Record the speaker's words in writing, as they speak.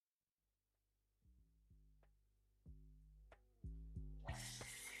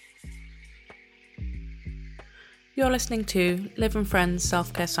You're listening to Live and Friends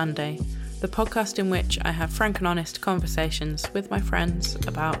Self-Care Sunday, the podcast in which I have frank and honest conversations with my friends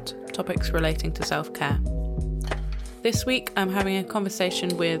about topics relating to self-care. This week I'm having a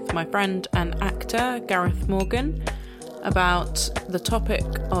conversation with my friend and actor Gareth Morgan about the topic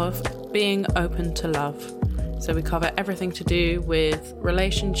of being open to love. So we cover everything to do with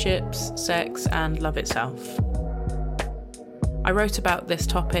relationships, sex and love itself. I wrote about this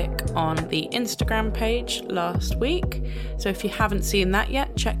topic on the Instagram page last week, so if you haven't seen that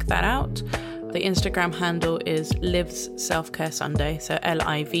yet, check that out. The Instagram handle is Livs Self-Care Sunday, so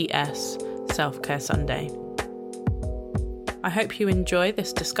Livs Self-Care Sunday. I hope you enjoy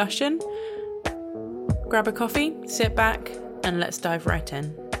this discussion. Grab a coffee, sit back, and let's dive right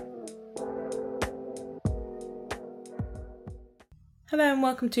in. Hello and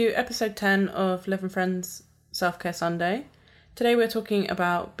welcome to episode 10 of Live and Friends Self-Care Sunday. Today we're talking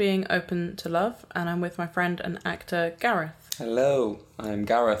about being open to love, and I'm with my friend and actor Gareth. Hello, I'm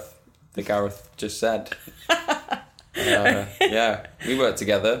Gareth. The Gareth just said. Yeah, we work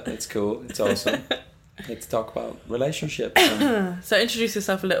together. It's cool. It's awesome. Here to talk about relationships. So introduce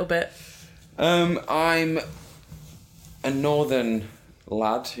yourself a little bit. I'm a northern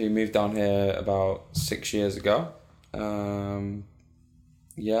lad who moved down here about 6 years ago. I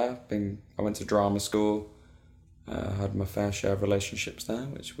went to drama school. Had my fair share of relationships there,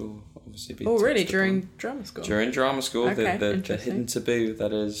 which will obviously be... Oh, really? During drama school? During drama school. Okay, the hidden taboo,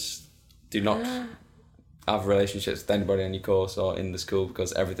 that is, do not have relationships with anybody on your course or in the school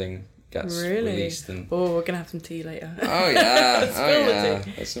because everything gets released. And... Oh, we're going to have some tea later. Oh, yeah.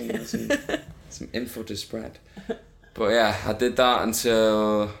 There's some info to spread. But yeah, I did that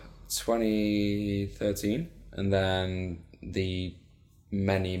until 2013, and then the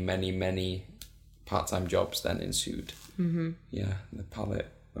many part-time jobs then ensued. Mm-hmm. Yeah, the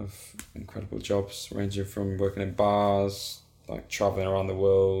palette of incredible jobs, ranging from working in bars, like travelling around the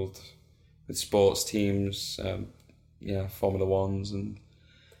world with sports teams, Formula Ones and...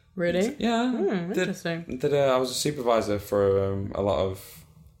 Really? Yeah. Interesting. I was a supervisor for a lot of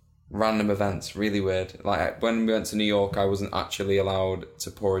random events, really weird. Like when we went to New York, I wasn't actually allowed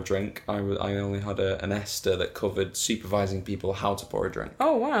to pour a drink. I only had an Esther that covered supervising people how to pour a drink.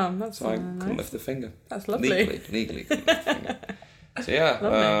 Oh wow, that's so I couldn't lift a finger. That's lovely. Legally couldn't lift a finger. So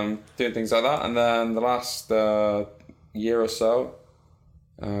yeah, doing things like that, and then the last year or so,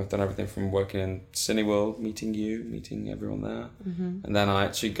 I've done everything from working in Cineworld, meeting everyone there, and then I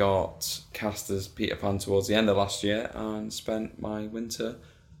actually got cast as Peter Pan towards the end of last year, and spent my winter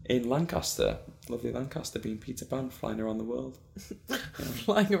in Lancaster, lovely Lancaster, being Peter Pan, flying around the world.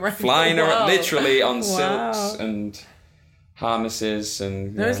 Flying around, literally on silks and harnesses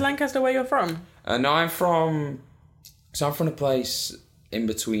and... Is Lancaster where you're from? No, I'm from a place in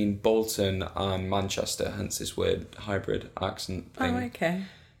between Bolton and Manchester, hence this weird hybrid accent thing. Oh, okay.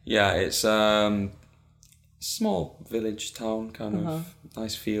 Yeah, it's small village town, kind of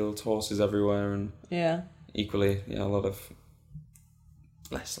nice fields, horses everywhere, and equally, a lot of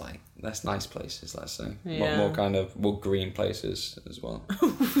less nice places, let's say. More kind of wood green places as well.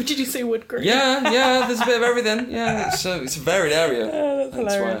 Did you say wood green? Yeah, there's a bit of everything. Yeah, it's a varied area. That's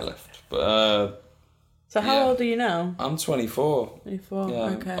hilarious. Why I left. But so how old are you now? I'm 24. 24.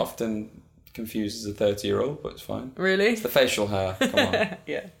 Yeah, okay. Often confused as a 30-year-old, but it's fine. Really? It's the facial hair. Come on.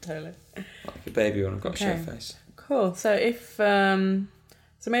 Yeah, totally. Like a baby when I've got a shaved face. Cool. So if so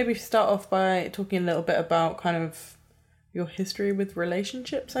maybe start off by talking a little bit about kind of your history with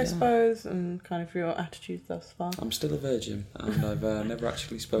relationships, I suppose, and kind of your attitude thus far. I'm still a virgin, and I've never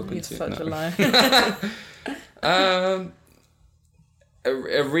actually spoken You're to... such a liar.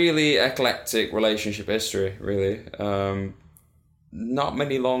 A really eclectic relationship history, really. Not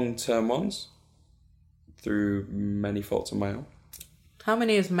many long-term ones, through many faults of my own. How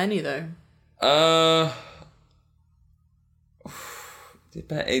many is many, though? I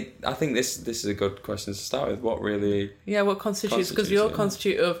think this is a good question to start with. What really... Yeah, what constitutes... Because your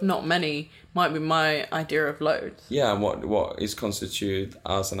constitute of not many might be my idea of loads. Yeah, and what is constituted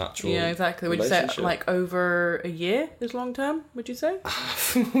as an actual... Yeah, exactly. Would you say like over a year is long term, would you say?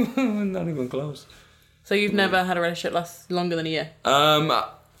 Not even close. So you've never had a relationship last longer than a year?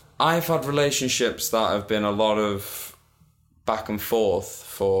 I've had relationships that have been a lot of back and forth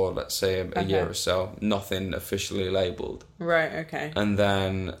for, let's say, a year or so. Nothing officially labelled. Right, okay. And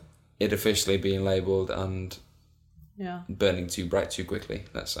then it officially being labelled and burning too bright too quickly,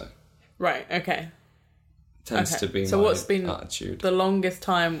 let's say. Right, okay. Tends to be so my what's been attitude. The longest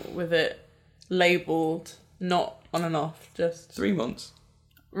time with it labelled, not on and off, just... 3 months.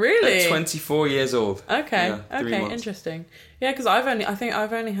 Really? At 24 years old. Okay, yeah, 3 months. Interesting. Yeah, because I think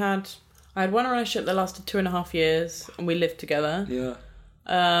I've only had I had one relationship that lasted 2.5 years, and we lived together. Yeah.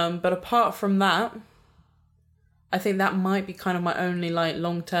 But apart from that, I think that might be kind of my only, like,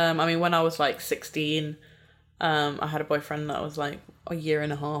 long-term... I mean, when I was, like, 16, I had a boyfriend that was, like, a year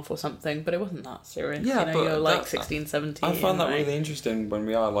and a half or something, but it wasn't that serious. Yeah, you know, but you're, like, 16, 17. I find that like, really interesting when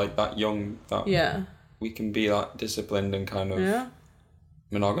we are, like, that young, that we can be, like, disciplined and kind of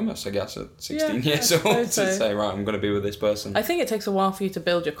monogamous, I guess, at 16 years old to say, right, I'm going to be with this person. I think it takes a while for you to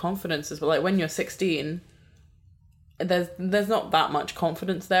build your confidence as well. Like, when you're 16... There's not that much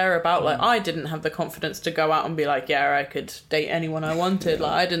confidence there about, like, I didn't have the confidence to go out and be like, yeah, I could date anyone I wanted.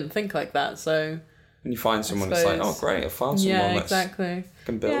 Like, I didn't think like that, so... When you find someone, it's like, oh, great, I found someone. Yeah, exactly.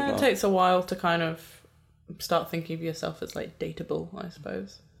 Can build that. It takes a while to kind of start thinking of yourself as, like, dateable, I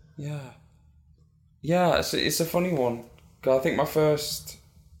suppose. Yeah. Yeah, it's a funny one. 'Cause I think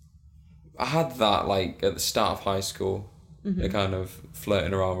I had that, like, at the start of high school. The kind of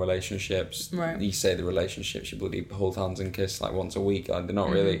flirting around relationships. Right. You say the relationships, you bloody hold hands and kiss like once a week. Like, they're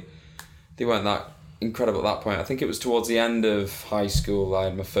not really... They weren't that incredible at that point. I think it was towards the end of high school I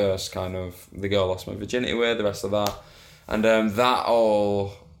had my first kind of... The girl I lost my virginity with, the rest of that. And that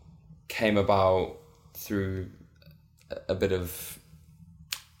all came about through a bit of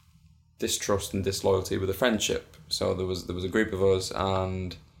distrust and disloyalty with a friendship. So there was a group of us,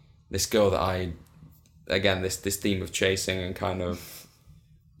 and this girl that again, this theme of chasing and kind of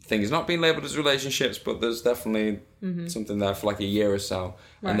things not being labelled as relationships, but there's definitely something there for like a year or so.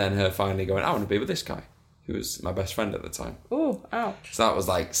 Right. And then her finally going, I want to be with this guy, who was my best friend at the time. Oh, ouch. So that was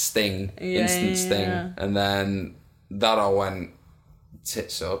like instant sting. And then that all went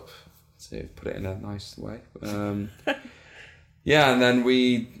tits up, to put it in a nice way. Yeah, and then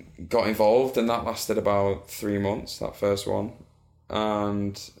we got involved, and that lasted about 3 months, that first one.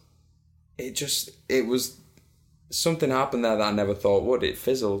 And... It was something happened there that I never thought would. It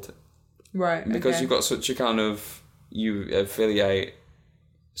fizzled. Right. Because you've got such a kind of, you affiliate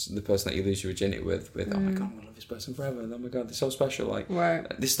the person that you lose your virginity with, oh my God, I'm going to love this person forever. Oh my God, they're so special. Like,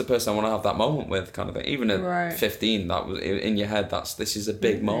 this is the person I want to have that moment with, kind of thing. Even at 15, that was in your head, this is a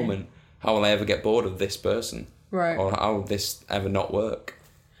big moment. How will I ever get bored of this person? Right. Or how will this ever not work?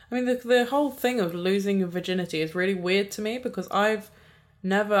 I mean, the whole thing of losing your virginity is really weird to me, because I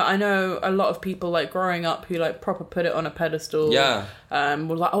know a lot of people, like, growing up who, like, proper put it on a pedestal. Yeah.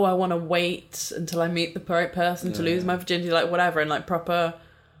 Were like, oh, I want to wait until I meet the right person to lose my virginity, like, whatever, and, like, proper,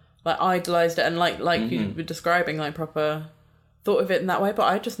 like, idolised it, and, like you were describing, like, proper thought of it in that way, but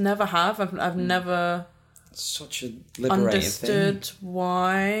I just never have. I've never... It's such a liberating understood thing.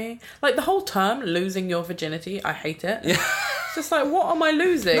 Why. Like, the whole term, losing your virginity, I hate it. Yeah. It's just like, what am I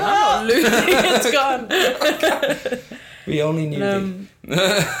losing? I'm not losing, it's gone. We only knew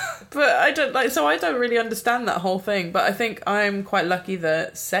but I don't really understand that whole thing. But I think I'm quite lucky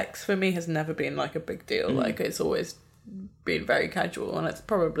that sex for me has never been like a big deal. Like, it's always been very casual, and it's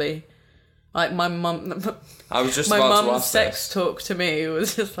probably like my mum. I was just my about mum's sex talk to me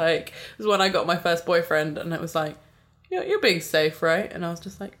was just like, it was when I got my first boyfriend, and it was like, you're being safe, right? And I was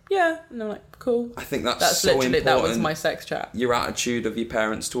just like, yeah. And they're like, cool. I think that's so literally important. That was my sex chat. Your attitude of your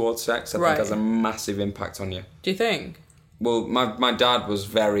parents towards sex, I think, has a massive impact on you. Do you think? Well, my dad was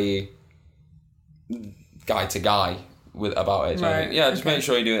very guy to guy about it. Right. Yeah, just make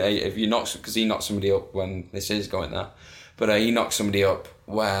sure you do it. If you knock, because he knocked somebody up when this is going there, but he knocked somebody up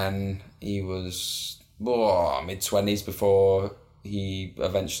when he was mid-20s before he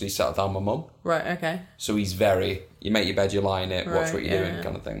eventually settled down with mum. Right. Okay. So he's very, you make your bed, you lie in it, watch what you're doing,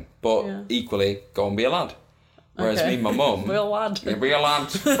 kind of thing. But equally, go and be a lad. Whereas me and my mum... Real lad. Yeah, be a lad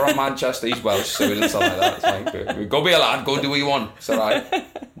from Manchester. He's Welsh, so he doesn't sound like that. It's like, go be a lad, go do what you want. It's alright.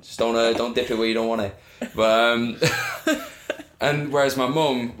 Just don't dip it where you don't want it. But, and whereas my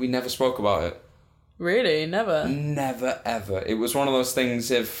mum, we never spoke about it. Really? Never? Never, ever. It was one of those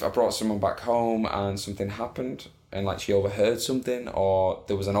things, if I brought someone back home and something happened, and like she overheard something, or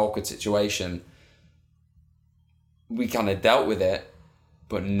there was an awkward situation, we kind of dealt with it,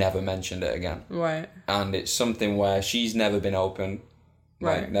 but never mentioned it again. Right. And it's something where she's never been open.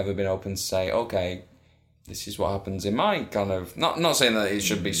 Like, never been open to say, okay, this is what happens in my kind of... Not saying that it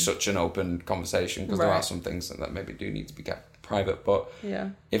should be such an open conversation, because there are some things that maybe do need to be kept private, but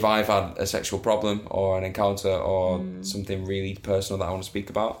if I've had a sexual problem or an encounter or something really personal that I want to speak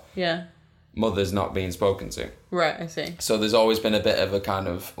about, mother's not being spoken to. Right, I see. So there's always been a bit of a kind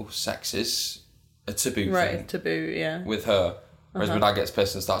of, sex is a taboo thing. Right, taboo, with her. Whereas my dad gets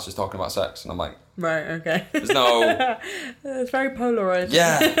pissed and starts just talking about sex, and I'm like... Right, okay. There's no... It's very polarised.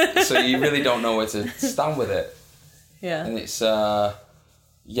 Yeah, so you really don't know where to stand with it. Yeah. And it's, I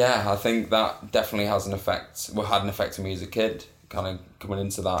think that definitely has an effect, had an effect on me as a kid, kind of coming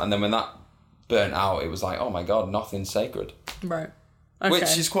into that. And then when that burnt out, it was like, oh my God, nothing's sacred. Right. Okay.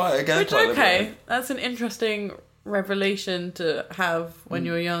 Which is quite, again, quite liberating. That's an interesting revelation to have when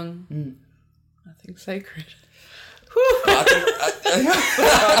you're young. Nothing's sacred.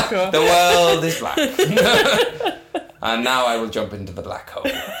 The world is black. And now I will jump into the black hole.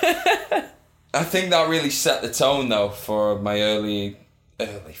 I think that really set the tone, though, for my early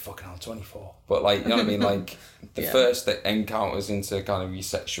fucking hell, 24. But, like, you know what I mean? Like, the first encounters into kind of your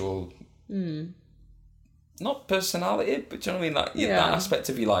sexual... Not personality, but do you know what I mean? Like, that aspect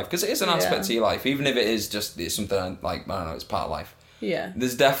of your life. Because it is an aspect of your life, even if it is just it's something like, I don't know, it's part of life. Yeah.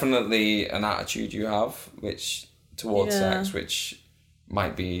 There's definitely an attitude you have towards sex, which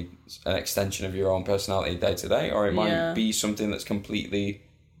might be an extension of your own personality day to day, or it might be something that's completely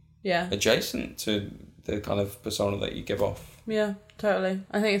adjacent to the kind of persona that you give off. Yeah, totally.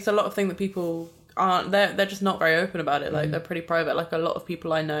 I think it's a lot of things that people aren't, they're just not very open about it. Like, they're pretty private. Like, a lot of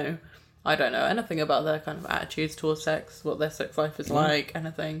people I know, I don't know anything about their kind of attitudes towards sex, what their sex life is like,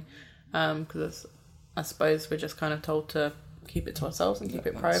 anything. Because I suppose we're just kind of told to keep it to ourselves and keep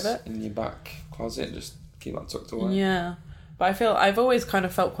it private. In your back closet, just keep that tucked away. Yeah. But I feel I've always kind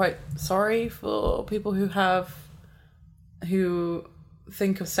of felt quite sorry for people who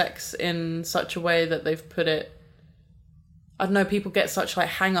think of sex in such a way that they've put it, I don't know, people get such like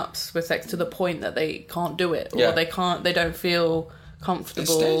hang-ups with sex to the point that they can't do it, or they don't feel comfortable.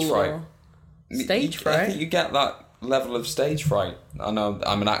 It's stage fright. Stage fright? I think you get that level of stage fright. I know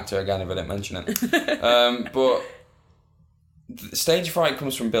I'm an actor again if I didn't mention it. But stage fright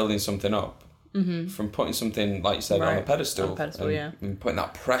comes from building something up. From putting something, like you said, on a pedestal. And putting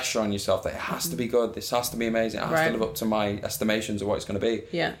that pressure on yourself that it has to be good, this has to be amazing, it has to live up to my estimations of what it's going to be.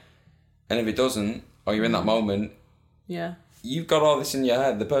 Yeah. And if it doesn't, or you're in that moment, you've got all this in your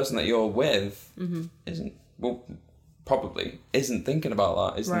head. The person that you're with probably isn't thinking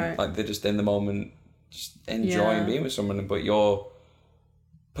about that, like they're just in the moment, just enjoying being with someone, but you're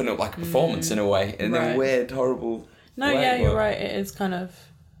putting up like a performance in a way, in a weird, horrible way. You're right. It is kind of,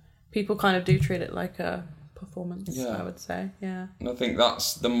 people kind of do treat it like a performance, I would say, And I think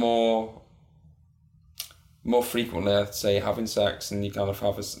that's the more frequently, I'd say, having sex, and you kind of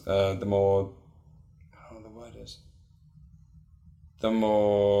have the more, I don't know what the word is, the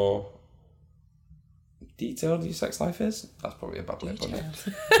more detailed your sex life is. That's probably a bad way of putting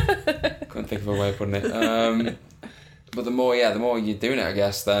it. Couldn't think of a way of putting it. But the more you're doing it, I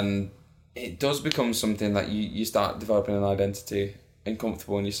guess, then it does become something that you start developing an identity and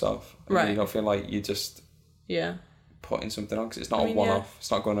comfortable in yourself. And you don't feel like you're just putting something on, because it's not a one-off. It's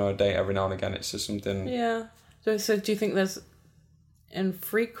not going on a date every now and again. It's just something... Yeah. So do you think there's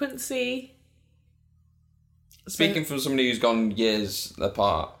infrequency? Speaking from somebody who's gone years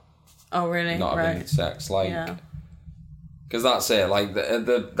apart. Oh, really? Not having sex, like... Because that's it, like,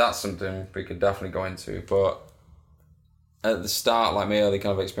 that's something we could definitely go into, but at the start, like, my early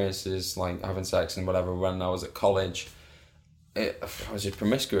kind of experiences, like, having sex and whatever, when I was at college... I was just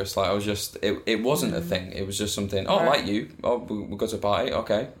promiscuous. Like, I was just... It wasn't a thing. It was just something... Oh, like you. Oh, we'll go to a party.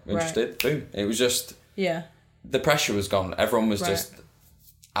 Okay. Interested. Boom. It was just... Yeah. The pressure was gone. Everyone was just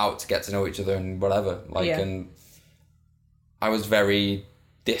out to get to know each other and whatever. Like, and I was very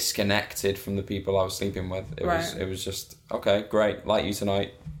disconnected from the people I was sleeping with. It was just... Okay, great. Like you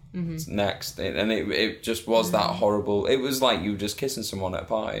tonight. Next. And it just was that horrible... It was like you were just kissing someone at a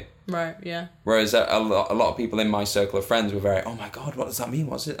party. Right, yeah. Whereas a lot of people in my circle of friends were very, oh my God, what does that mean?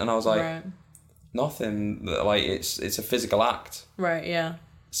 What's it? And I was like, nothing. Like, it's a physical act. Right, yeah.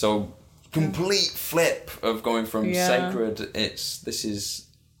 So, complete flip of going from sacred, this is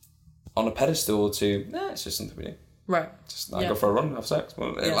on a pedestal, to, it's just something we do. Right. Just, I go for a run, have sex.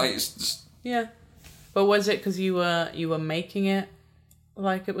 Well, like, it's just... Yeah. But was it because you were making it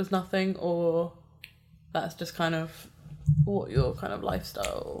like it was nothing, or that's just kind of what your kind of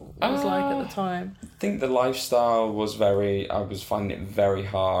lifestyle was like at the time? I think the lifestyle was I was finding it very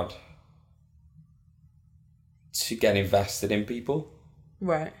hard to get invested in people.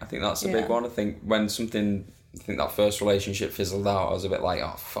 Right. I think that's a big one. I think that first relationship fizzled out, I was a bit like,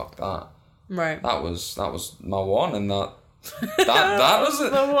 oh, fuck that. Right. That was my one, and that was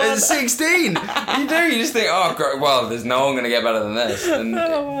at 16. You just think, oh, well, there's no one going to get better than this. And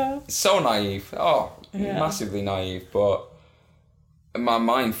it's so naive. Massively naive. But my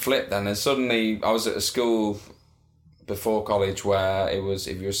mind flipped then, and suddenly I was at a school before college where it was,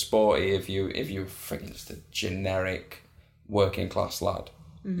 if you were sporty, if you were freaking just a generic working class lad,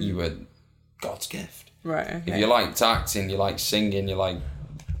 you were God's gift. Right. Okay. If you liked acting, you liked singing, you liked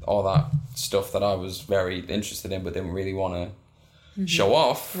all that stuff that I was very interested in but didn't really want to show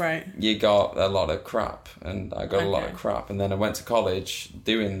off, right, you got a lot of crap, and I got a lot of crap. And then I went to college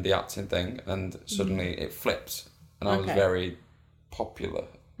doing the acting thing, and suddenly it flipped, and I was very popular,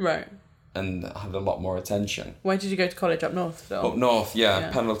 right, and had a lot more attention. Where did you go to college? Up north still? Up north,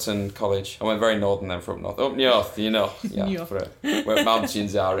 Pendleton College. I went very northern then for up north. Up north, you know, where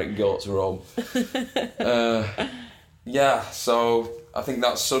mountains are, it goes to Rome. So I think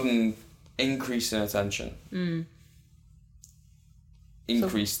that sudden increase in attention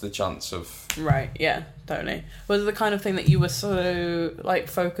increased the chance of... Right, yeah, totally. Was it the kind of thing that you were so, like,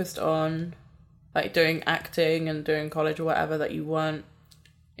 focused on, like, doing acting and doing college or whatever, that you weren't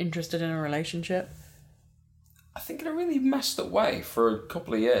interested in a relationship? I think in a really messed up way for a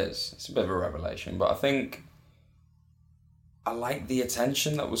couple of years. It's a bit of a revelation, but I think I liked the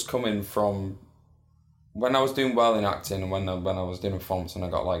attention that was coming from... When I was doing well in acting and when I was doing performance and I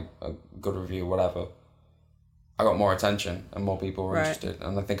got, like, a good review, whatever... I got more attention and more people were interested.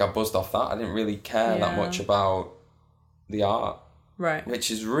 And I think I buzzed off that. I didn't really care that much about the art. Right.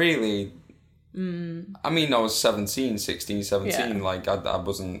 Which is really... I mean, I was 16, 17. Yeah. Like, I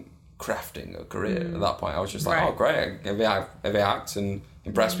wasn't crafting a career at that point. I was just like, oh, great. If I act and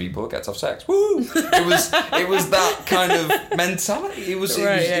impress people, get to have sex. Woo! It was that kind of mentality. It was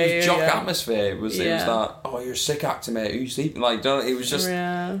jock atmosphere. It was that, oh, you're a sick actor, mate. Who you sleeping? Like, it was just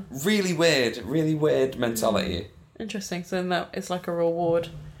really weird mentality. Interesting. So then that it's like a reward.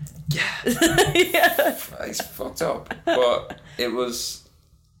 Yeah. It's fucked up. But it was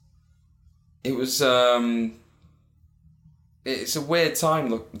it's a weird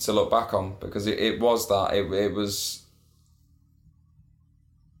time to look back on, because it was that.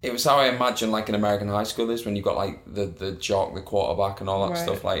 It was how I imagine, like, an American high school is, when you've got, like, the jock, the quarterback and all that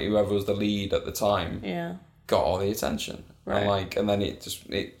stuff. Like, whoever was the lead at the time got all the attention. Right. And then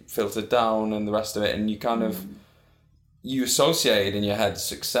it filtered down and the rest of it, and you kind of... You associated in your head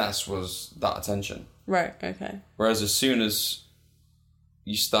success was that attention. Right, okay. Whereas as soon as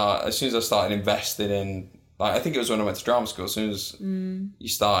I started investing in... Like, I think it was when I went to drama school, as soon as you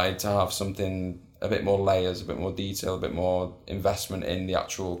started to have something... a bit more layers, a bit more detail, a bit more investment in the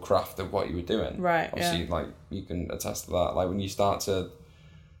actual craft of what you were doing. Right, obviously, like, you can attest to that. Like, when you start to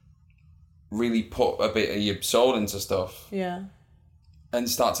really put a bit of your soul into stuff. Yeah. And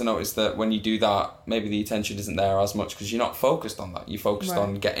start to notice that when you do that, maybe the attention isn't there as much because you're not focused on that. You're focused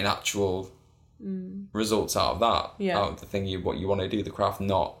on getting actual results out of that. Yeah. Out of the thing what you want to do, the craft,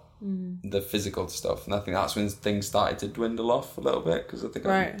 not the physical stuff. And I think that's when things started to dwindle off a little bit, because I think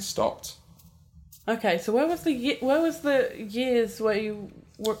I stopped. Okay, so where was the years where you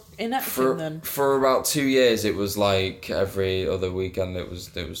were in acting then? For about 2 years, it was like every other weekend. It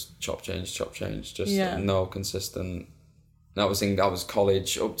was chop change, just no consistent. I was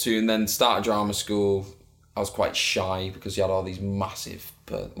college up to, and then started drama school. I was quite shy because you had all these massive,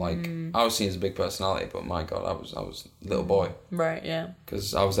 I was seen as a big personality, but my God, I was a little boy. Right, yeah.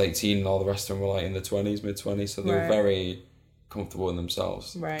 Because I was 18 and all the rest of them were like in the 20s, mid-20s, so they were very comfortable in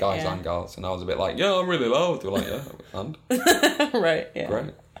themselves, guys and girls, and I was a bit like, I'm really loud. They were like, and? Right, yeah.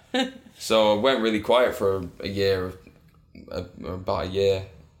 Great. So I went really quiet for a year, about a year,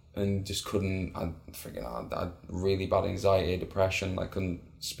 and just couldn't, I had really bad anxiety, depression, I couldn't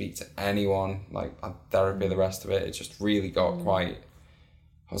speak to anyone, like, I had therapy, the rest of it, it just really got quite,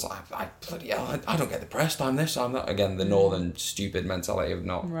 I was like, bloody hell, I don't get depressed, I'm this, I'm that, again, the northern stupid mentality of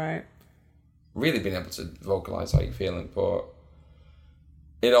not really being able to vocalise how you're feeling, but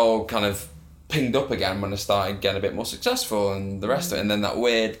it all kind of pinged up again when I started getting a bit more successful and the rest of it, and then that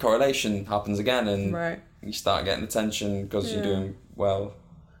weird correlation happens again, and you start getting attention because you're doing well.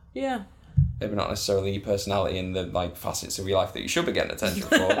 Yeah. Maybe not necessarily your personality and the facets of your life that you should be getting attention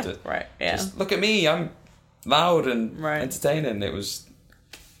for. Just look at me, I'm loud and entertaining. It was...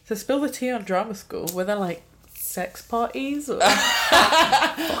 So spill the tea on drama school. Were there sex parties? Or...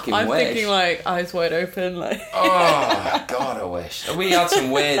 I'm wish. Thinking eyes wide open. Oh God, I wish. We had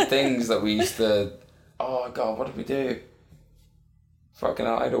some weird things that we used to... Oh God, what did we do?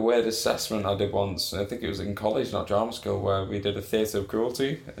 I had a weird assessment I did once. I think it was in college, not drama school, where we did a theatre of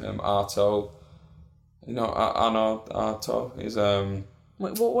cruelty. Arto. You know, Arto is...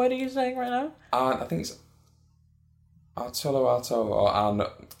 Wait, what word are you saying right now? I think it's... Arto or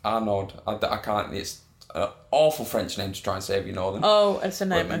Arnaud. I can't... It's an awful French name to try and save you, Northern. Oh, it's a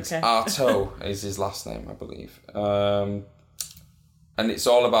name, okay. Arto is his last name, I believe. And it's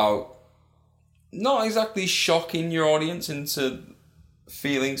all about not exactly shocking your audience into...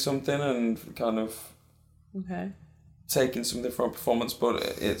 feeling something and kind of taking something from a performance, but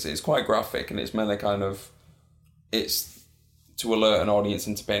it's quite graphic, and it's meant to it's to alert an audience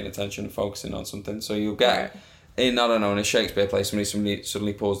into paying attention and focusing on something. So you'll get in, I don't know, in a Shakespeare play, somebody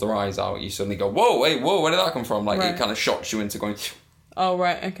suddenly pulls their eyes out, you suddenly go, whoa, wait, whoa, where did that come from? Like, Right. it kind of shocks you into going... Oh,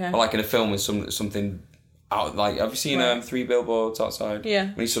 right, okay. Or like in a film with something out, like, have you seen Right. 3 Billboards Outside? Yeah.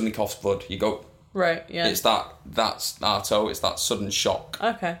 When he suddenly coughs blood, you go... Right, yeah. It's that's Arto, it's that sudden shock,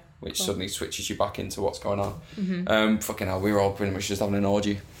 Okay. which Cool. suddenly switches you back into what's going on. Fucking hell, we were all pretty much just having an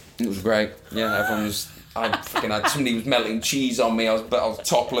orgy. It was great. Yeah, everyone was... somebody was melting cheese on me. I was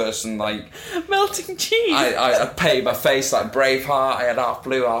topless and like Melting cheese. I painted my face like Braveheart. I had half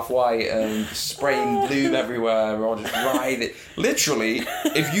blue, half white, and spraying blue everywhere. We were all just riding. Literally,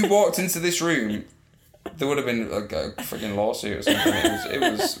 if you walked into this room, there would have been like a freaking lawsuit or something. It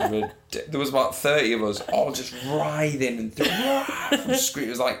was there was about 30 of us all just writhing and it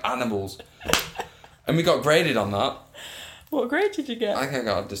was like animals, and we got graded on that. What grade did you get? I think I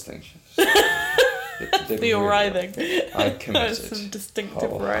got a distinction. You're writhing. I committed. That's some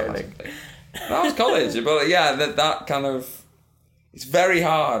distinctive writhing. That was college, but yeah, that kind of... It's very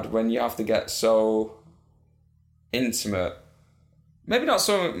hard when you have to get so intimate. Maybe not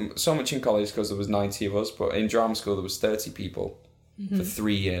so much in college because there was 90 of us, but in drama school there was 30 people for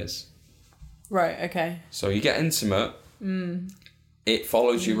 3 years. Right, okay. So you get intimate, it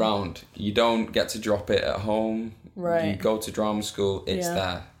follows you round. You don't get to drop it at home. Right. You go to drama school, it's Yeah.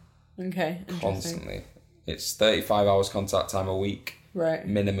 there. Okay, interesting. Constantly. It's 35 hours contact time a week Right.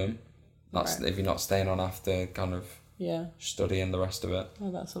 minimum. That's Right. if you're not staying on after kind of Yeah. studying the rest of it.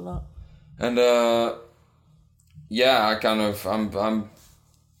 Oh, that's a lot. And yeah, I kind of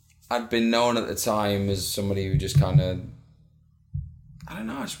I'd been known at the time as somebody who just kind of, I don't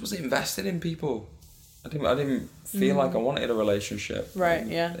know, I just wasn't invested in people. I didn't feel like I wanted a relationship. Right,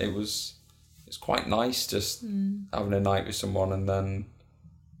 yeah. It's quite nice just having a night with someone and then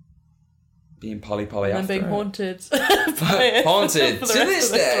being pally And after being it. haunted. Haunted For to the this rest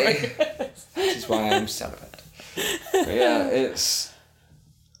of the day. story. Which is why I'm celibate. But yeah,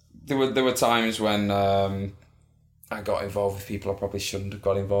 there were times when I got involved with people I probably shouldn't have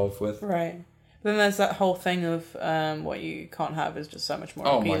got involved with. Right. Then there's that whole thing of what you can't have is just so much more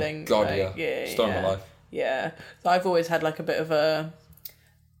Oh appealing. my god, like, yeah. Story of my life. Yeah. So I've always had like a bit of a...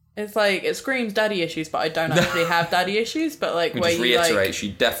 It's like, it screams daddy issues, but I don't actually have daddy issues, but like We where just you reiterate, like... she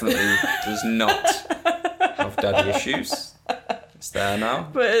definitely does not have daddy issues. It's there now.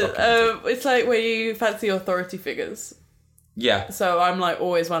 But it's like where you fancy authority figures. Yeah. So I'm like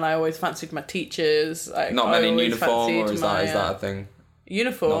always fancied my teachers. Like, Not I men in always uniform, or fancied is my, that a thing?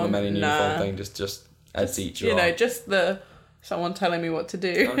 Uniform? Not the men in uniform Nah. thing, just a teacher. You know, just someone telling me what to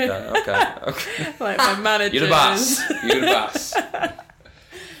do. Okay. Like my managers. You're the boss. You're the boss.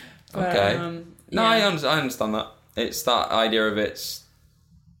 Okay. No, yeah. I understand that. It's that idea of it's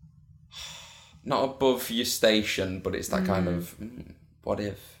not above your station, but it's that kind of, what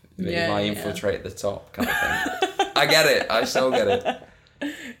if I infiltrate the top kind of thing. I get it. I still get it.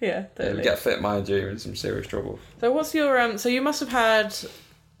 Yeah, totally. You get fit mind you, you're in some serious trouble. So what's your so you must have had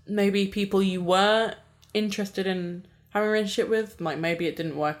maybe people you were interested in having a relationship with, like maybe it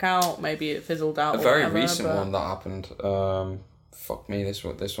didn't work out, maybe it fizzled out. A very whatever, recent but... one that happened. Fuck me, this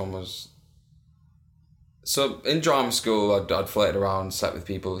one was. So in drama school, I'd flirted around, slept with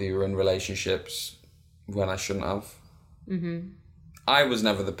people who were in relationships when I shouldn't have. Mm-hmm. I was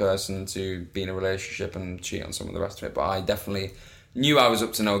never the person to be in a relationship and cheat on someone, the rest of it, but I definitely knew I was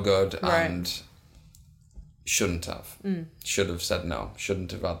up to no good and shouldn't have. Should have said no.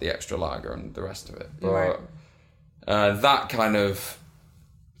 Shouldn't have had the extra lager and the rest of it. But that kind of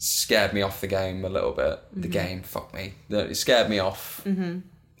scared me off the game a little bit. The game, fuck me. It scared me off.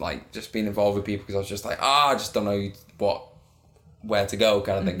 Like, just being involved with people because I was just like, I just don't know where to go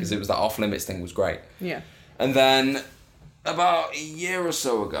kind of thing, because it was that off-limits thing was great. Yeah. And then about a year or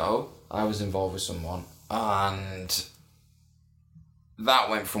so ago, I was involved with someone and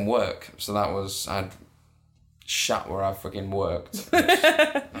that went from work. So that was, I'd shat where I freaking worked.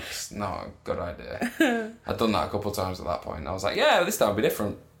 That's not a good idea. I'd done that a couple of times at that point. I was like, yeah, this time will be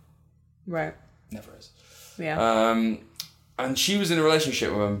different. Right. Never is. Yeah. And she was in a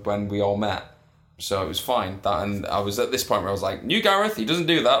relationship with him when we all met. So it was fine. And I was at this point where I was like, new Gareth, he doesn't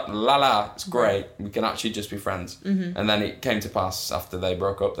do that. La la, it's great. We can actually just be friends. Mm-hmm. And then it came to pass after they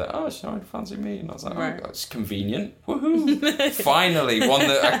broke up that, she started fancying me. And I was like, oh, God, it's convenient. Woohoo. Finally, one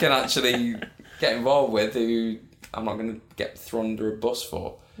that I can actually get involved with who I'm not going to get thrown under a bus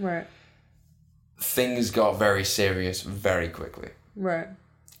for. Right. Things got very serious very quickly. Right.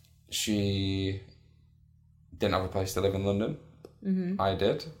 She didn't have a place to live in London. Mm-hmm. I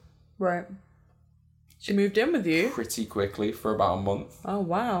did. Right. She moved in with you? Pretty quickly for about a month. Oh,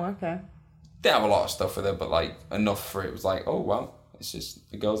 wow, okay. Didn't have a lot of stuff with her, but like enough for it was like, oh, wow, it's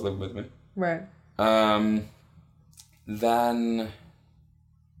just the girl's living with me. Right. then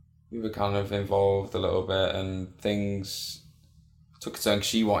we were kind of involved a little bit, and things took a turn 'cause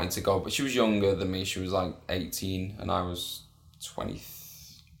she wanted to go, but she was younger than me. She was like 18 and I was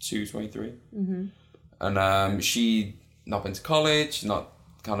 22, 23. Mm-hmm. And she'd not been to college, not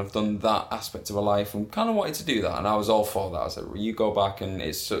kind of done that aspect of her life, and kind of wanted to do that. And I was all for that. I said, well, you go back, and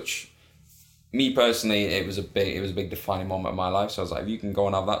it's such... Me personally, it was a big defining moment of my life. So I was like, if you can go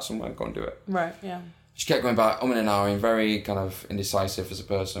and have that somewhere, go and do it. Right, yeah. She kept going back, and ahhing, very kind of indecisive as a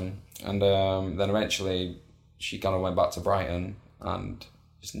person. And then eventually she kind of went back to Brighton and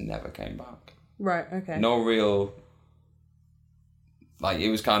just never came back. Right, okay. No real... Like,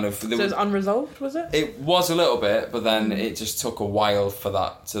 it was kind of... So it was unresolved, was it? It was a little bit, but then it just took a while for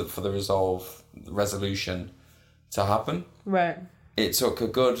the resolution to happen. Right. It took a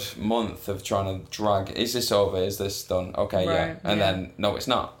good month of trying to drag, is this over? Is this done? Okay, right, yeah. And then, no, it's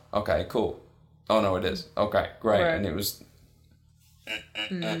not. Okay, cool. Oh, no, it is. Okay, great. Right. And it was...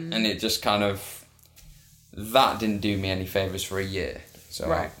 And it just kind of... That didn't do me any favours for a year. So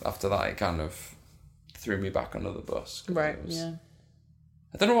right. After that, it kind of threw me back under the bus. Right, yeah.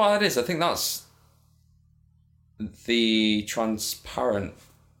 I don't know why that is. I think that's the transparent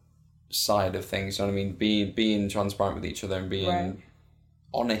side of things. You know what I mean? Being transparent with each other and being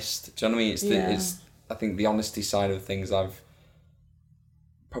honest. Do you know what I mean? It's I think the honesty side of things. I've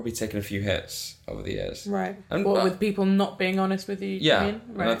probably taken a few hits over the years. Right. And with people not being honest with you? Yeah. You mean?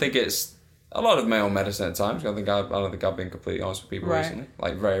 Right. And I think it's a lot of my own medicine at times. I don't think I've been completely honest with people recently.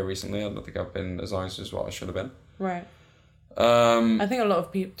 Like very recently, I don't think I've been as honest as what I should have been. Right. I think a lot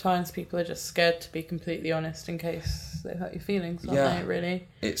of times people are just scared to be completely honest in case they hurt your feelings, aren't they, really?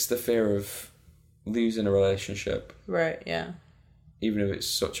 It's the fear of losing a relationship. Right, yeah. Even if it's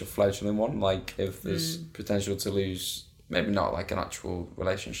such a fledgling one, like if there's potential to lose, maybe not like an actual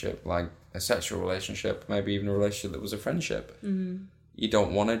relationship, like a sexual relationship, maybe even a relationship that was a friendship. Mm-hmm. You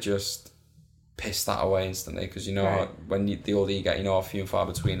don't want to just piss that away instantly, because you know when the older you get, you know how few and far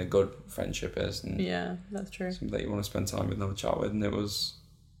between a good friendship is. And yeah, that's true. Something that you want to spend time with and have a chat with, and it was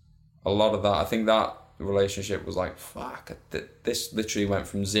a lot of that. I think that relationship was like, fuck, this literally went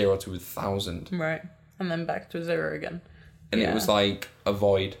from 0 to 1,000. Right, and then back to 0 again. And it was like a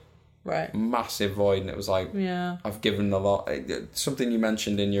void. Right. Massive void, and it was like, I've given a lot. Something you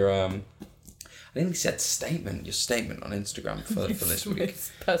mentioned in your I think you said your statement on Instagram for this week. It's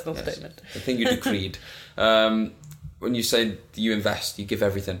a personal statement. The thing you decreed. When you said you invest, you give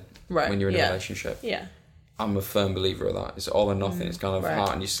everything when you're in a relationship. Yeah. I'm a firm believer of that. It's all or nothing. It's kind of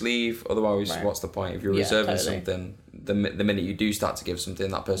heart on your sleeve. Otherwise, what's the point? If you're reserving something, the minute you do start to give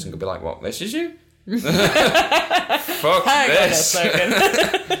something, that person could be like, what, this is you? Fuck this.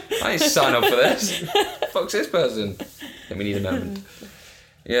 I ain't sign up for this. Fuck's this person. Then we need a moment.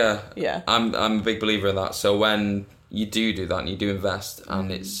 Yeah. I'm a big believer in that. So when you do that and you do invest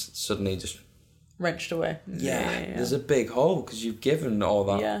and it's suddenly just wrenched away. Yeah. There's a big hole because you've given all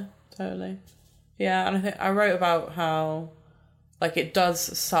that. Yeah, totally. Yeah, and I think I wrote about how like it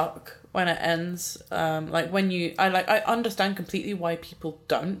does suck when it ends. Like when I understand completely why people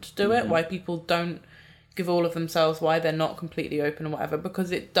don't do it, why people don't give all of themselves, why they're not completely open or whatever,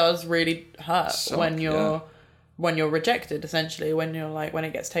 because it does really hurt when you're rejected, essentially, when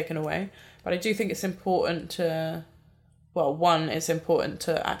it gets taken away. But I do think it's important to, it's important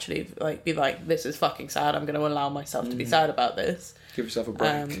to actually be like, this is fucking sad, I'm going to allow myself to be sad about this. Give yourself a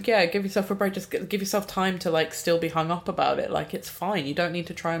break. Give yourself a break. Just give yourself time to still be hung up about it. Like, it's fine. You don't need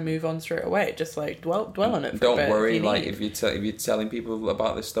to try and move on straight away. Just dwell on it for a bit. Don't worry. If you're telling people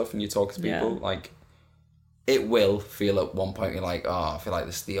about this stuff and you talk to people, it will feel at one point you're like, I feel like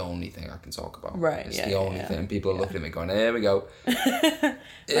this is the only thing I can talk about. Right. It's the only thing. And people are looking at me going, here we go. It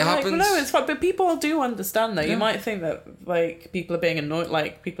happens. No, it's fine. But people do understand though. Yeah. You might think that people are being annoyed,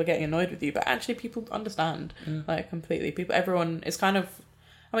 people are getting annoyed with you, but actually people understand completely. Everyone is kind of,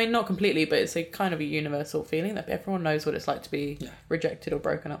 not completely, but it's a kind of a universal feeling that everyone knows what it's like to be rejected or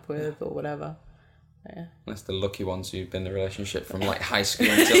broken up with or whatever. Yeah. That's the lucky ones who've been in a relationship from high school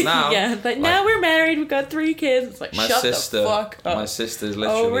until now. Now we're married, we've got 3 kids. It's shut the fuck up. My sister's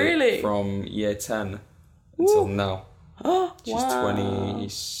literally from year 10 until now. She's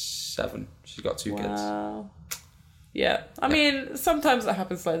 27. She's got 2 kids. Yeah. I mean, sometimes it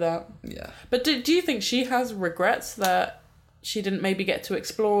happens like that. Yeah. But do you think she has regrets that she didn't maybe get to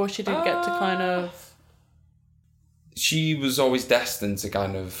explore, she didn't get to kind of... She was always destined to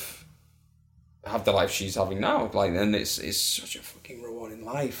kind of have the life she's having now, and it's such a fucking rewarding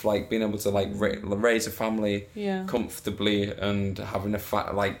life, being able to raise a family comfortably and having a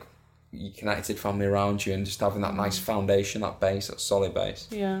connected family around you and just having that nice foundation, that base, that solid base.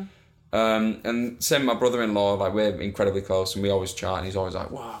 And same my brother-in-law, like we're incredibly close and we always chat and he's always like,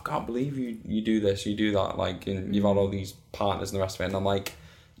 wow, I can't believe you do this, you do that, like, and you've had all these partners and the rest of it. And I'm like,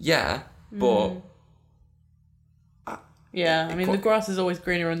 yeah, but... Yeah, I mean, the grass is always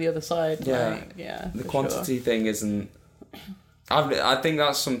greener on the other side. Yeah, like, yeah. The quantity thing isn't... I think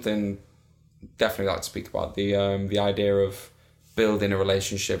that's something definitely like to speak about. The idea of building a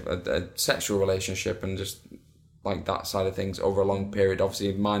relationship, a sexual relationship, and just like that side of things over a long period.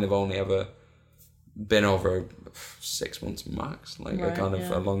 Obviously, mine have only ever been over 6 months max, like a kind of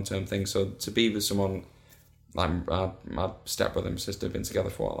a long-term thing. So to be with someone like my stepbrother and sister have been together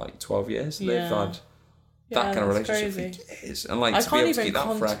for like 12 years. They've had that kind of relationship for years, and like to be able to keep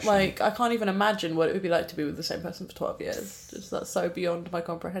that fresh. Like, I can't even imagine what it would be like to be with the same person for 12 years. Just that's so beyond my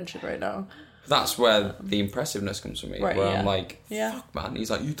comprehension right now. That's where the impressiveness comes from me. Right, where I'm like, fuck, man. He's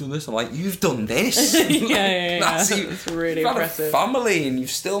like, you've done this. I'm like, you've done this. That's really impressive. You've had a family, and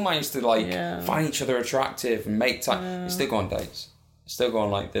you've still managed to like find each other attractive and make time. You still go on dates. Still go on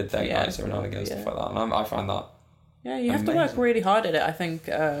like the date nights every now and again, stuff like that. And I find that. Yeah, you have to work really hard at it. I think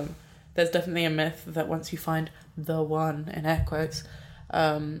there's definitely a myth that once you find the one, in air quotes,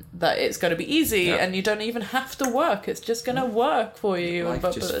 that it's going to be easy and you don't even have to work. It's just going to work for you.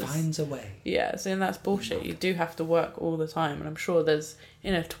 Life just finds a way. Yeah, so that's bullshit. You do have to work all the time. And I'm sure there's,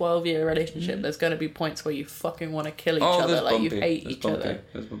 in a 12-year relationship, there's going to be points where you fucking want to kill each other. Like, you hate each other.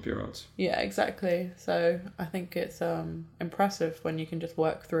 There's bumpy roads. Yeah, exactly. So I think it's impressive when you can just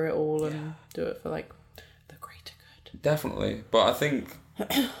work through it all and do it for, like, the greater good. Definitely. But I think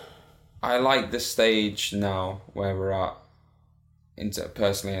I like this stage now where we're at,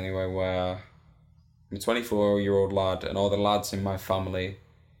 personally anyway, where I'm a 24-year-old lad and all the lads in my family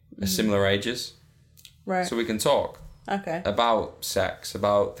are similar ages. Right. So we can talk about sex,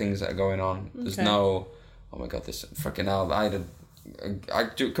 about things that are going on. There's no, oh my God, this fucking hell,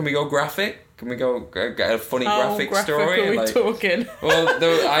 can we go graphic? Can we go get a funny graphic story? How graphic are we talking? Well,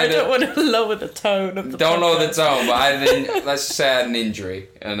 I don't want to lower the tone of the Don't podcast. lower the tone, but let's say I had an injury,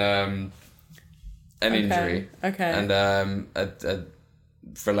 and injury. Okay. And a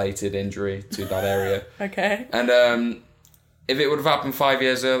related injury to that area. Okay. And if it would have happened 5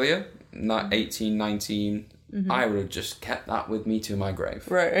 years earlier, not 18, 19, I would have just kept that with me to my grave.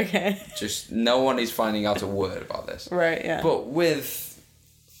 Right, okay. Just no one is finding out a word about this. Right, yeah. But with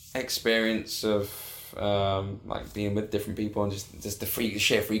experience of like being with different people and just the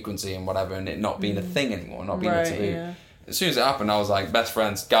sheer frequency and whatever, and it not being a thing anymore, not being a taboo. Yeah. As soon as it happened, I was like, best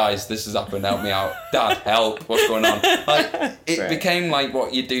friends, guys, this has happened, help me out. Dad, help, what's going on? Like, it became like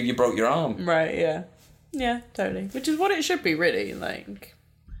what you do, you broke your arm. Right, yeah. Yeah, totally. Which is what it should be, really. Like,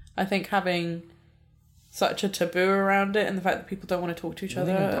 I think having such a taboo around it and the fact that people don't want to talk to each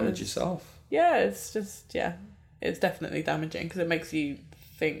other. Damage yourself. Yeah, it's just, it's definitely damaging because it makes you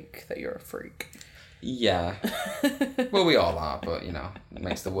think that you're a freak. Yeah. Well, we all are, but, it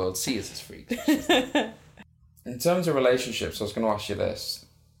makes the world see us as freaks. In terms of relationships, I was going to ask you this.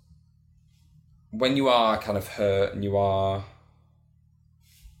 When you are kind of hurt and you are,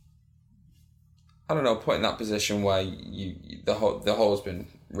 I don't know, put in that position where the hole's been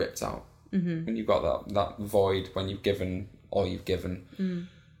ripped out. Mm-hmm. When you've got that void, when you've given all you've given.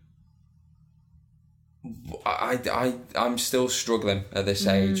 I'm still struggling at this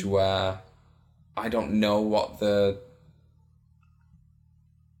age where I don't know what the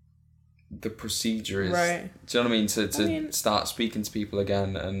procedure is. Right. Do you know what I mean? To start speaking to people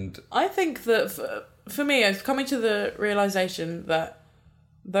again. And I think that for me, it's coming to the realization that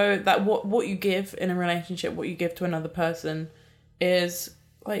what you give in a relationship, what you give to another person is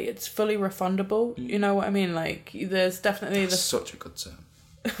like, it's fully refundable. You know what I mean? Like, there's definitely such a good term.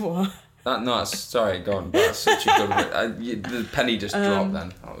 What? Sorry, go on. That's such a good. The penny just dropped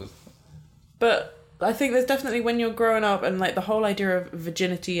then. But I think there's definitely, when you're growing up and like the whole idea of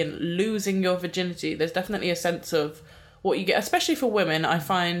virginity and losing your virginity, there's definitely a sense of what you get, especially for women. I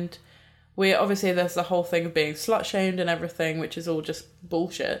find obviously there's the whole thing of being slut shamed and everything, which is all just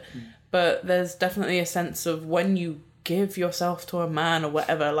bullshit. But there's definitely a sense of when you give yourself to a man or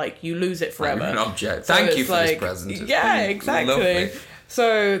whatever, like, you lose it forever. Like an object. So thank you for this present. Yeah, exactly. Lovely.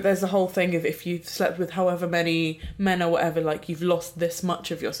 So there's the whole thing of if you've slept with however many men or whatever, like, you've lost this much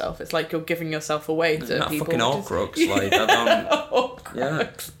of yourself. It's like you're giving yourself away to not people. Fucking Horcrux, like, I don't... Yeah.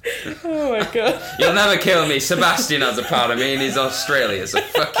 Oh my God. You'll never kill me. Sebastian has a part of me and he's Australia, so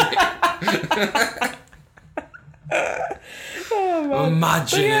fuck you. Oh, man.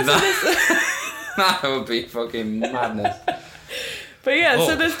 Imagine that. That would be fucking madness. But yeah,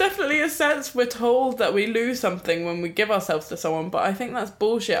 so there's definitely a sense we're told that we lose something when we give ourselves to someone, but I think that's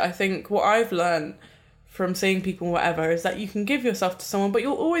bullshit. I think what I've learned from seeing people, whatever, is that you can give yourself to someone, but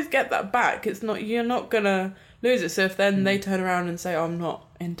you'll always get that back. You're not gonna lose it. So if then they turn around and say, oh, I'm not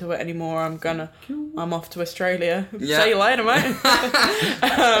into it anymore, I'm off to Australia. Yeah. Say you later, mate.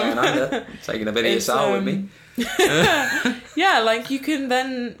 Taking a bit of your soul with me. Yeah, like you can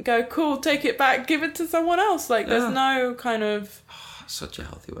then go, cool, take it back, give it to someone else. Like there's no kind of... Such a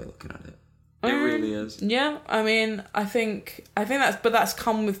healthy way of looking at it. It really is. Yeah, I mean, I think that's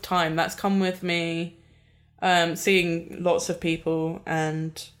come with time. That's come with me seeing lots of people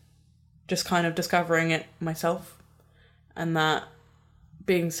and just kind of discovering it myself, and that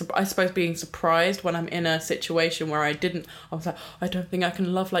being surprised when I'm in a situation where I was like, I don't think I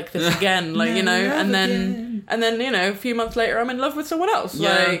can love like this again, like, you know, and then you know, a few months later I'm in love with someone else.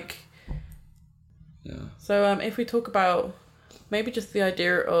 So if we talk about maybe just the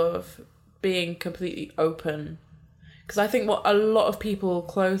idea of being completely open, because I think what a lot of people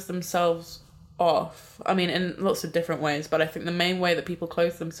close themselves off, I mean, in lots of different ways, but I think the main way that people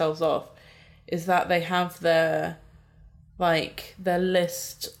close themselves off is that they have their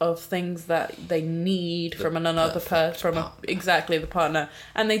list of things that they need from another person, the partner,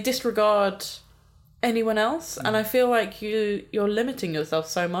 and they disregard anyone else. And I feel like you're limiting yourself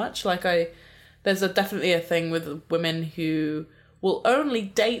so much. Like there's definitely a thing with women who will only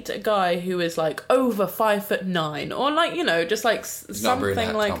date a guy who is like over 5'9", or like, you know, just like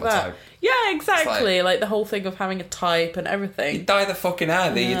something like that. Yeah, exactly. Like the whole thing of having a type and everything. You dye the fucking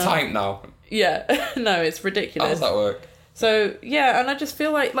hair, they're your type now. Yeah, no, it's ridiculous. How does that work? So yeah, and I just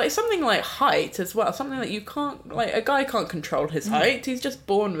feel like something like height as well, something that you can't, like, a guy can't control his height. He's just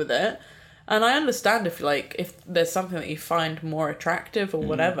born with it. And I understand if there's something that you find more attractive or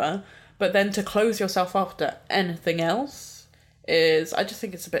whatever, but then to close yourself off to anything else I just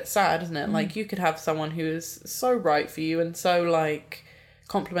think it's a bit sad, isn't it? Like, you could have someone who is so right for you and so, like,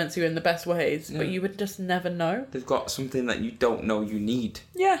 compliments you in the best ways, but you would just never know. They've got something that you don't know you need.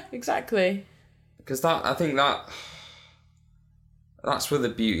 Yeah, exactly. Because I think that's where the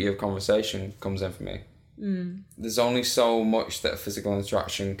beauty of conversation comes in for me. There's only so much that physical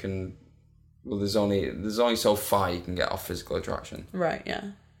interaction can... Well, there's only so far you can get off physical attraction. Right,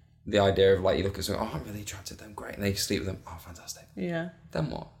 yeah. The idea of, like, you look at someone, oh, I'm really attracted to them, great, and then you sleep with them, oh, fantastic. Yeah. Then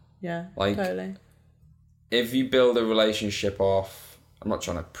what? Yeah, like, totally. If you build a relationship off... I'm not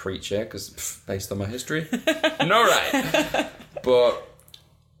trying to preach here, because based on my history, no right. But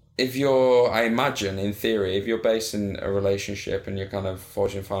I imagine, in theory, if you're basing a relationship and you're kind of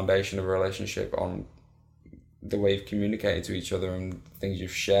forging a foundation of a relationship on the way you've communicated to each other and things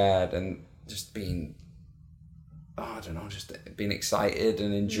you've shared and just being... just being excited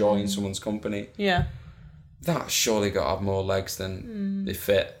and enjoying someone's company. Yeah. That's surely got to have more legs than they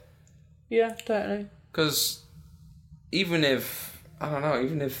fit. Yeah, totally. Because even if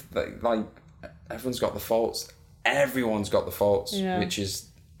like everyone's got the faults, which is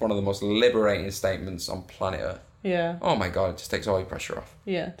one of the most liberating statements on planet Earth. Yeah. Oh my God, it just takes all your pressure off.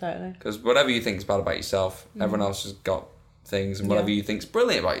 Yeah, totally. Because whatever you think is bad about yourself, everyone else has got things, and whatever you think's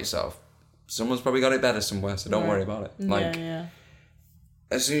brilliant about yourself, someone's probably got it better somewhere, so don't worry about it. Like,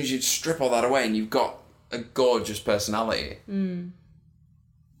 as soon as you strip all that away and you've got a gorgeous personality,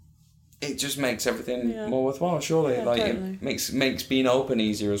 it just makes everything more worthwhile, surely. Yeah, like, totally. It makes being open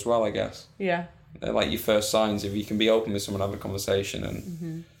easier as well, I guess. Yeah. They're like your first signs. If you can be open with someone, have a conversation,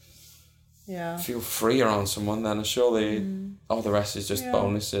 and feel free around someone, then surely all the rest is just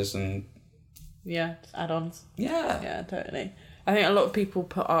bonuses and... Yeah, just add-ons. Yeah. Yeah, totally. I think a lot of people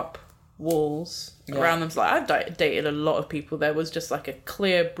put up walls around them. So, like, I've dated a lot of people. There was just like a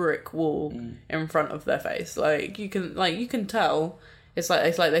clear brick wall in front of their face. Like, you can tell. It's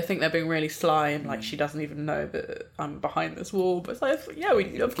like they think they're being really sly, and like she doesn't even know that I'm behind this wall. But it's like, yeah,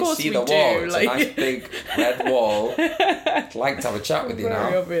 of course we do. Wall. It's a nice big red wall. I'd like to have a chat with you now.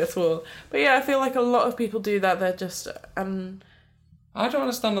 Very obvious wall. But yeah, I feel like a lot of people do that. They're just I don't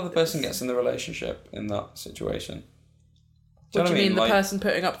understand how the person gets in the relationship in that situation. What do you mean, the person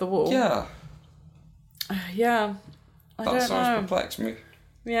putting up the wall? Yeah. Yeah. That sounds perplexed me.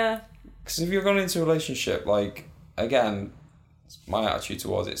 Yeah. Because if you're going into a relationship, like, again, it's my attitude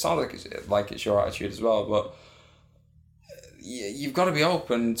towards it. It sounds like it's your attitude as well, but you've got to be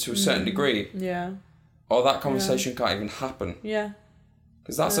open to a certain degree. Yeah. Or that conversation can't even happen. Yeah.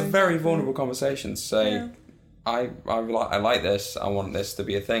 Because that's a very vulnerable conversation to say, I like this, I want this to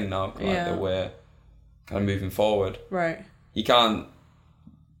be a thing now, that we're kind of moving forward. Right. You can't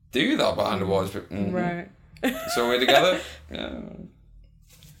do that behind the walls. Right. So we're together? Yeah.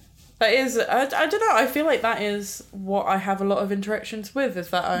 That is, I don't know, I feel like that is what I have a lot of interactions with, is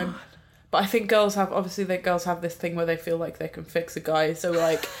that I'm But I think girls have this thing where they feel like they can fix a guy. So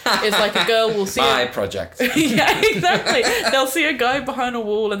like, it's like a girl will see my project. Yeah, exactly. They'll see a guy behind a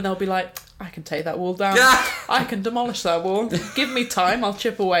wall and they'll be like, I can take that wall down. I can demolish that wall. Give me time. I'll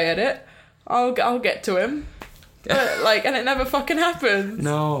chip away at it. I'll get to him. But like, and it never fucking happens.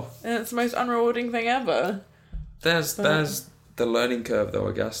 No. And it's the most unrewarding thing ever. There's the learning curve though,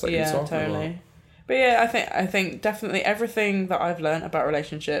 I guess, that you're talking about. But yeah, I think definitely everything that I've learned about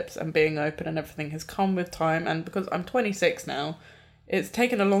relationships and being open and everything has come with time. And because I'm 26 now, it's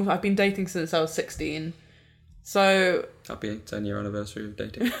taken a long time. I've been dating since I was 16. So... Happy 10-year anniversary of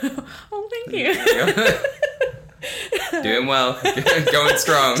dating. Oh, thank you. Doing well. Going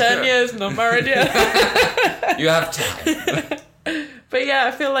strong. 10 years, not married yet. You have time. But yeah,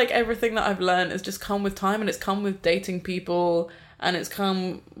 I feel like everything that I've learned has just come with time, and it's come with dating people, and it's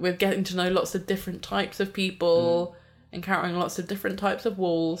come with getting to know lots of different types of people, encountering lots of different types of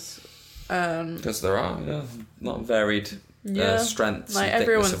walls. Because there are, not varied strengths. Like and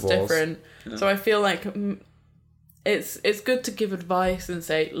everyone's of walls. different. Yeah. So I feel like it's good to give advice and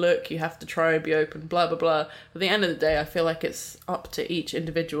say, look, you have to try and be open, blah blah blah. But at the end of the day, I feel like it's up to each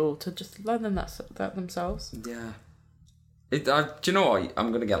individual to just learn them that themselves. Yeah. Do you know what? I'm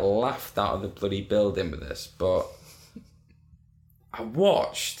going to get laughed out of the bloody building with this, but I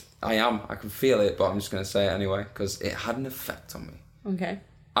can feel it, but I'm just going to say it anyway, because it had an effect on me. Okay.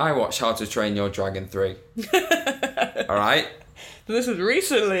 I watched How to Train Your Dragon 3. Alright? This is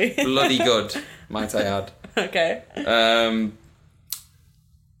recently. Bloody good, might I add. Okay.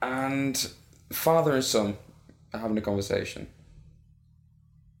 And father and son are having a conversation.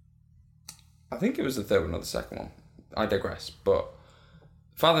 I think it was the third one or the second one. I digress. But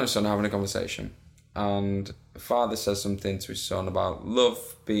father and son are having a conversation, and father says something to his son about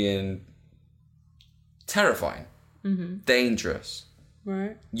love being terrifying, dangerous.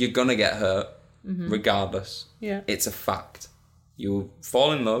 Right. You're gonna get hurt, regardless. Yeah. It's a fact. You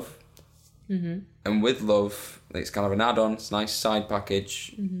fall in love, and with love, it's kind of an add-on. It's a nice side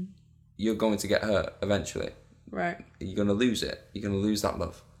package. You're going to get hurt eventually. Right. You're gonna lose it. You're gonna lose that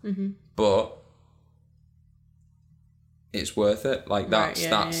love. But it's worth it. Like that's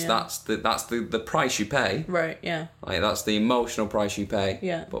the price you pay. Right. Yeah. Like that's the emotional price you pay.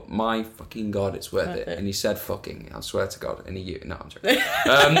 Yeah. But my fucking God, it's worth it. And he said "fucking." I swear to God. And I'm joking.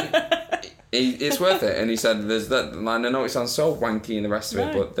 It's worth it. And he said, "There's that." And I know it sounds so wanky and the rest of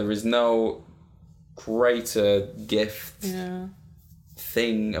it, but there is no greater gift,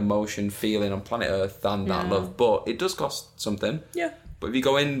 thing, emotion, feeling on planet Earth than that love. But it does cost something. Yeah. But if you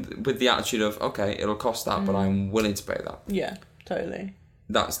go in with the attitude of, okay, it'll cost that, but I'm willing to pay that. Yeah, totally.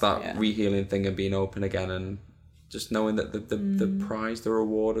 That's that re-healing thing of being open again and just knowing that the prize, the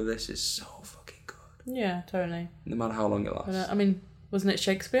reward of this is so fucking good. Yeah, totally. No matter how long it lasts. I mean, wasn't it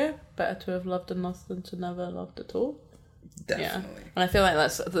Shakespeare? Better to have loved and lost than to never loved at all. Definitely. Yeah. And I feel like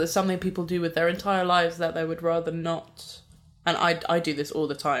that's something people do with their entire lives that they would rather not. And I do this all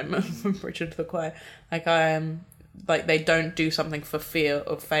the time. I'm preaching to the choir. Like they don't do something for fear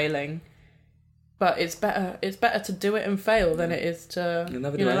of failing, but it's better to do it and fail than it is to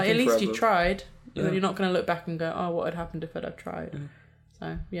at least you tried. And then you're not going to look back and go, oh, what had happened if I'd have tried.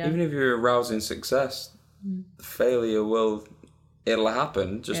 So even if you're arousing success, failure it'll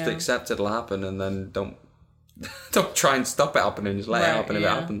happen. Just accept it'll happen, and then don't try and stop it happening. Just let it happen if it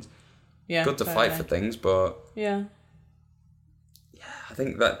happens. Yeah, good to fight for things, but I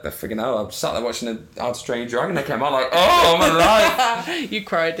think that the friggin' hell, I sat there watching How to Train Your Dragon. I came out like, oh, I'm alive. You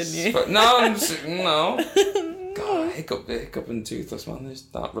cried, didn't you? But no. God, hiccup and Toothless, man. There's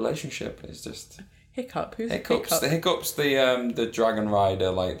that relationship is just Hiccup. Who's Hiccups? Hiccup's the dragon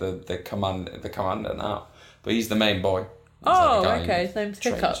rider, like the commander now. But he's the main boy. Oh, okay. His name's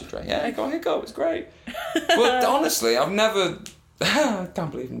Hiccup. Yeah, Hiccup. It's great. But honestly, I've never. I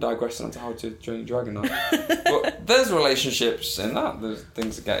can't believe I'm digressing onto How to Train Your Dragon now. But there's relationships in that. There's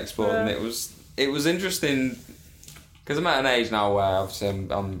things that get explored, and it was interesting because I'm at an age now where obviously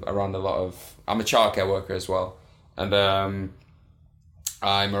I'm around a lot of. I'm a childcare worker as well, and I'm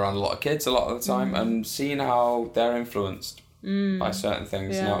around a lot of kids a lot of the time, and seeing how they're influenced by certain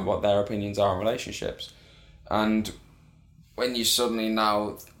things, and what their opinions are on relationships, and when you suddenly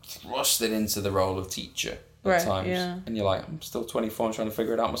now thrusted into the role of teacher. At times, and you're like, I'm still 24 and trying to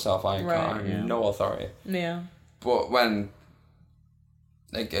figure it out myself. I have no authority. Yeah. But when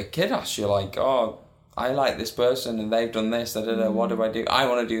a kid asks you, like, oh, I like this person and they've done this, what do I do? I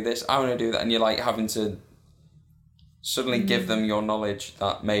want to do this, I want to do that. And you're like having to suddenly give them your knowledge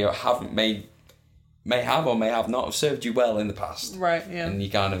that may may have or may have not have served you well in the past. Right, yeah. And you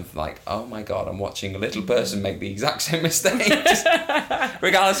kind of like, oh my God, I'm watching a little person make the exact same mistakes.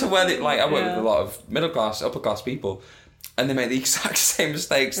 Regardless of whether, like, I work with a lot of middle class, upper class people, and they make the exact same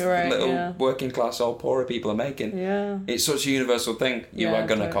mistakes that working class or poorer people are making. Yeah. It's such a universal thing. You are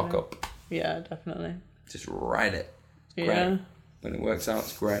going to cock up. Yeah, definitely. Just write it. Yeah. Great. When it works out,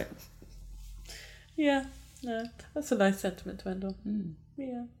 it's great. Yeah. No, that's a nice sentiment to end on.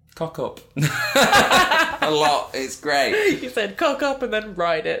 Yeah. Cock up. A lot. It's great. You said cock up and then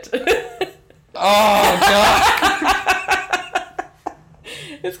ride it. Oh, God.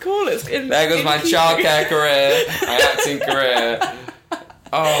 It's cool. There goes my childcare career, my acting career.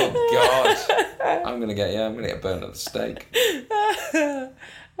 Oh, God. I'm going to get burned at the stake.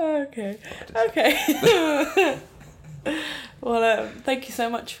 Okay. Well, thank you so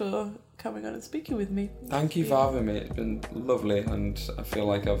much for coming on and speaking with me. Thank you for having me. It's been lovely, and I feel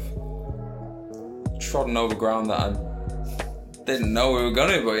like I've trodden over ground that I didn't know we were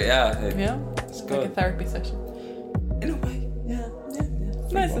going to, but it's good. Like a therapy session. In a way. Yeah.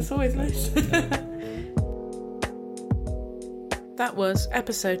 Nice, it's always nice. That was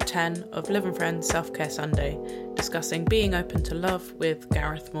episode 10 of Live and Friends Self-Care Sunday, discussing being open to love with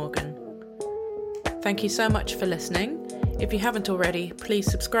Gareth Morgan. Thank you so much for listening. If you haven't already, please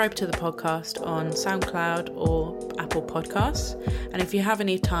subscribe to the podcast on SoundCloud or Apple Podcasts. And if you have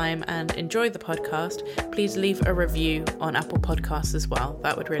any time and enjoy the podcast, please leave a review on Apple Podcasts as well.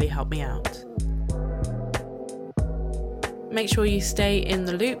 That would really help me out. Make sure you stay in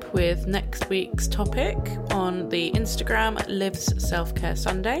the loop with next week's topic on the Instagram at Liv's Self-Care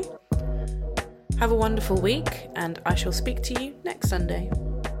Sunday. Have a wonderful week, and I shall speak to you next Sunday.